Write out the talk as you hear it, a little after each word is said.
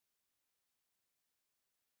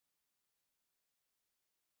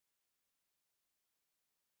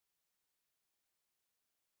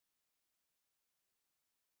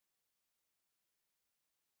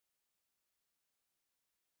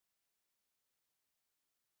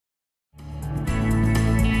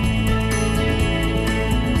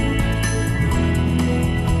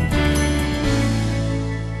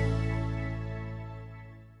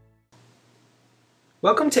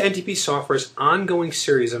Welcome to NTP Software's ongoing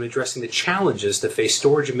series on addressing the challenges that face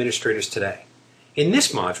storage administrators today. In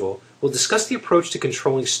this module, we'll discuss the approach to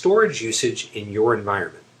controlling storage usage in your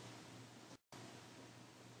environment.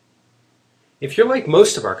 If you're like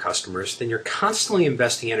most of our customers, then you're constantly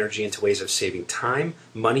investing energy into ways of saving time,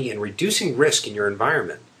 money, and reducing risk in your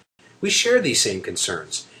environment. We share these same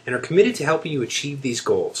concerns and are committed to helping you achieve these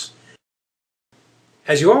goals.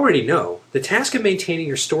 As you already know, the task of maintaining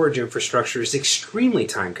your storage infrastructure is extremely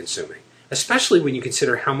time-consuming, especially when you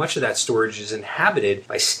consider how much of that storage is inhabited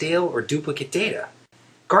by stale or duplicate data.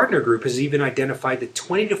 Gartner Group has even identified that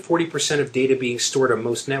 20 to 40% of data being stored on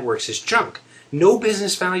most networks is junk, no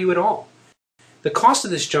business value at all. The cost of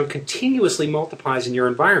this junk continuously multiplies in your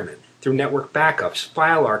environment through network backups,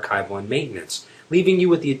 file archival, and maintenance, leaving you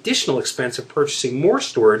with the additional expense of purchasing more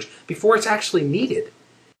storage before it's actually needed.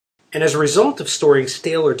 And as a result of storing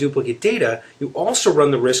stale or duplicate data, you also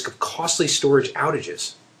run the risk of costly storage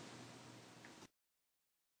outages.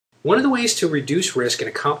 One of the ways to reduce risk and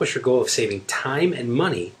accomplish your goal of saving time and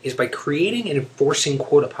money is by creating and enforcing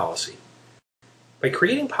quota policy. By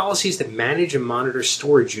creating policies that manage and monitor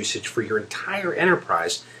storage usage for your entire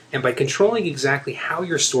enterprise, and by controlling exactly how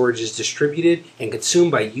your storage is distributed and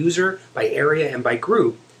consumed by user, by area, and by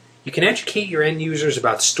group, you can educate your end users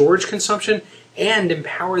about storage consumption and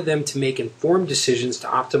empower them to make informed decisions to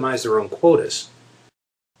optimize their own quotas.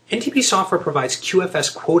 NTP Software provides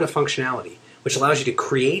QFS quota functionality, which allows you to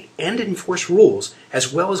create and enforce rules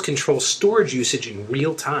as well as control storage usage in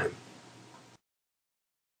real time.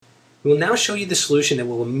 We will now show you the solution that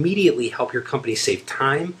will immediately help your company save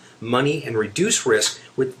time, money, and reduce risk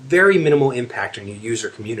with very minimal impact on your user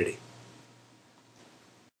community.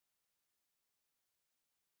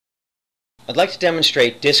 I'd like to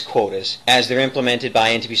demonstrate disk quotas as they're implemented by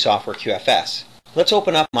NTP Software QFS. Let's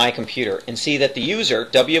open up my computer and see that the user,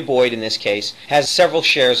 W. Boyd in this case, has several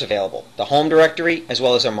shares available, the home directory as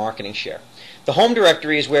well as our marketing share. The home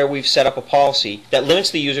directory is where we've set up a policy that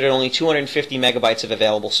limits the user to only 250 megabytes of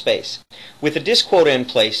available space. With a disk quota in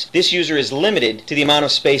place, this user is limited to the amount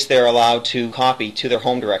of space they're allowed to copy to their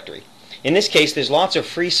home directory. In this case, there's lots of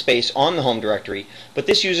free space on the home directory, but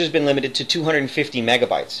this user has been limited to 250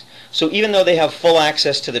 megabytes. So even though they have full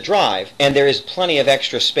access to the drive, and there is plenty of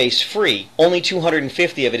extra space free, only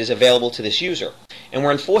 250 of it is available to this user. And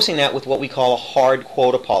we're enforcing that with what we call a hard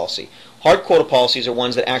quota policy. Hard quota policies are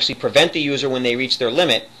ones that actually prevent the user when they reach their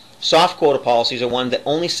limit. Soft quota policies are ones that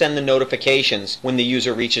only send the notifications when the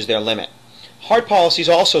user reaches their limit. Hard policies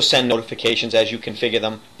also send notifications as you configure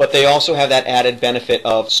them, but they also have that added benefit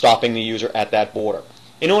of stopping the user at that border.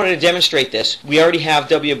 In order to demonstrate this, we already have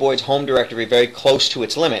W. Boyd's home directory very close to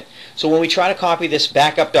its limit. So when we try to copy this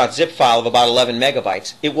backup.zip file of about 11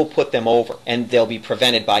 megabytes, it will put them over, and they'll be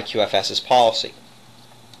prevented by QFS's policy.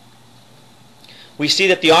 We see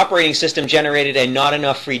that the operating system generated a not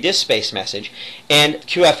enough free disk space message, and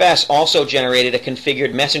QFS also generated a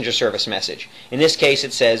configured messenger service message. In this case,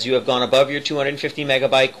 it says you have gone above your 250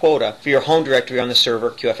 megabyte quota for your home directory on the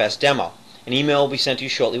server QFS demo. An email will be sent to you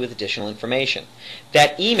shortly with additional information.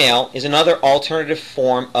 That email is another alternative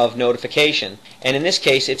form of notification, and in this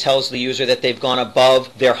case it tells the user that they've gone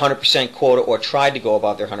above their 100% quota or tried to go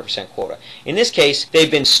above their 100% quota. In this case, they've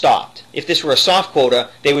been stopped. If this were a soft quota,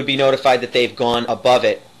 they would be notified that they've gone above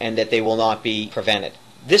it and that they will not be prevented.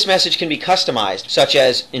 This message can be customized, such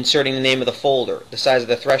as inserting the name of the folder, the size of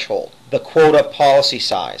the threshold, the quota policy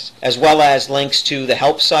size, as well as links to the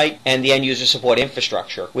help site and the end user support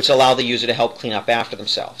infrastructure, which allow the user to help clean up after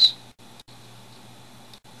themselves.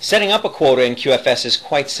 Setting up a quota in QFS is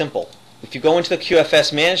quite simple. If you go into the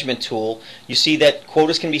QFS management tool, you see that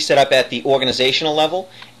quotas can be set up at the organizational level,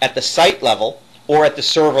 at the site level, or at the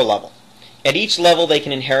server level. At each level they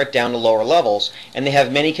can inherit down to lower levels, and they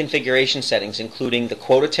have many configuration settings, including the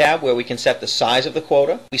Quota Tab, where we can set the size of the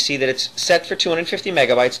quota. We see that it's set for 250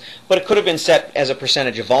 megabytes, but it could have been set as a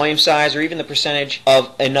percentage of volume size or even the percentage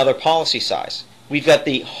of another policy size. We've got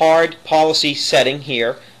the hard policy setting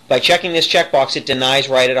here. By checking this checkbox, it denies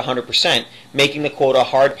write at 100%, making the quota a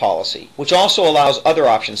hard policy, which also allows other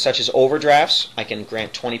options such as overdrafts. I can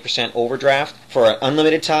grant 20% overdraft for an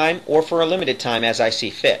unlimited time or for a limited time as I see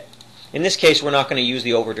fit. In this case, we're not going to use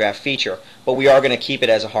the overdraft feature, but we are going to keep it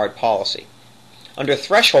as a hard policy. Under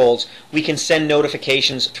thresholds, we can send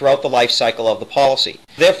notifications throughout the life cycle of the policy.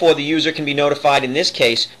 Therefore, the user can be notified in this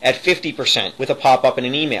case at 50% with a pop-up in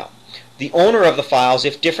an email. The owner of the files,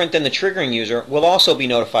 if different than the triggering user, will also be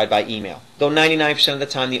notified by email, though 99% of the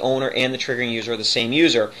time the owner and the triggering user are the same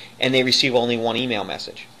user and they receive only one email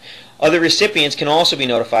message. Other recipients can also be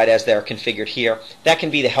notified as they're configured here. That can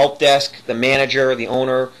be the help desk, the manager, the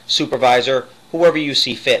owner, supervisor, whoever you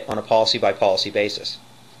see fit on a policy-by-policy basis.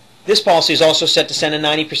 This policy is also set to send a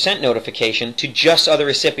 90% notification to just other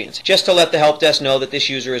recipients, just to let the help desk know that this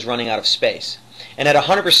user is running out of space. And at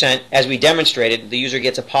 100%, as we demonstrated, the user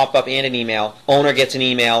gets a pop-up and an email, owner gets an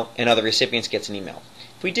email, and other recipients gets an email.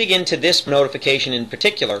 If we dig into this notification in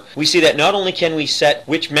particular, we see that not only can we set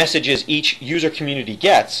which messages each user community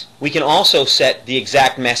gets, we can also set the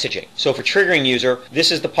exact messaging. So for triggering user,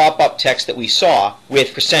 this is the pop-up text that we saw,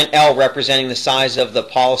 with %L representing the size of the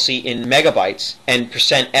policy in megabytes and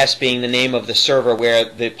 %S being the name of the server where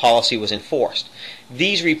the policy was enforced.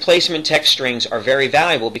 These replacement text strings are very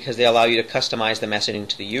valuable because they allow you to customize the messaging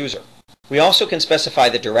to the user. We also can specify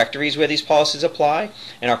the directories where these policies apply,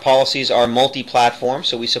 and our policies are multi-platform,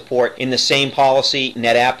 so we support in the same policy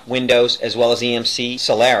NetApp, Windows, as well as EMC,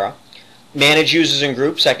 Solera. Manage users and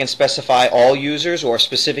groups, I can specify all users or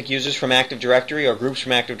specific users from Active Directory or groups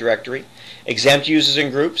from Active Directory. Exempt users and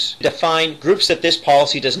groups, define groups that this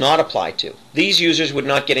policy does not apply to. These users would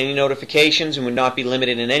not get any notifications and would not be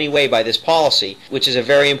limited in any way by this policy, which is a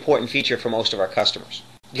very important feature for most of our customers.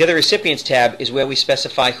 The other Recipients tab is where we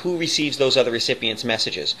specify who receives those other recipients'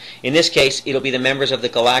 messages. In this case, it'll be the members of the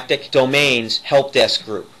Galactic Domains Help Desk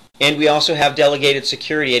group. And we also have delegated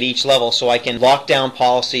security at each level, so I can lock down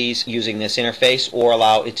policies using this interface or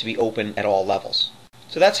allow it to be open at all levels.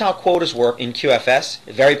 So that's how quotas work in QFS,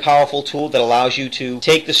 a very powerful tool that allows you to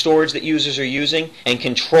take the storage that users are using and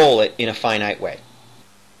control it in a finite way.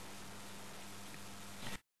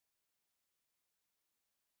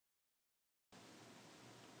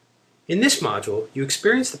 In this module, you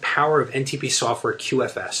experience the power of NTP Software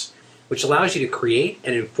QFS, which allows you to create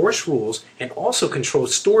and enforce rules and also control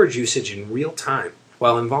storage usage in real time,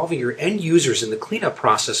 while involving your end users in the cleanup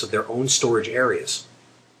process of their own storage areas.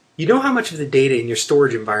 You know how much of the data in your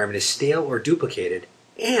storage environment is stale or duplicated,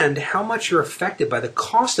 and how much you're affected by the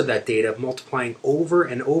cost of that data multiplying over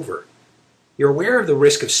and over. You're aware of the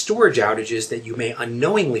risk of storage outages that you may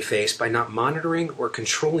unknowingly face by not monitoring or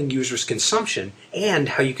controlling users' consumption, and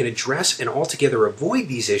how you can address and altogether avoid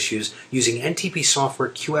these issues using NTP Software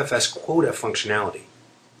QFS Quota functionality.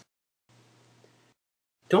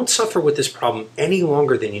 Don't suffer with this problem any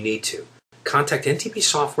longer than you need to. Contact NTP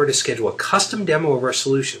Software to schedule a custom demo of our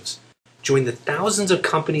solutions. Join the thousands of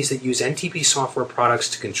companies that use NTP Software products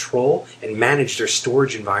to control and manage their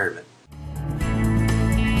storage environment.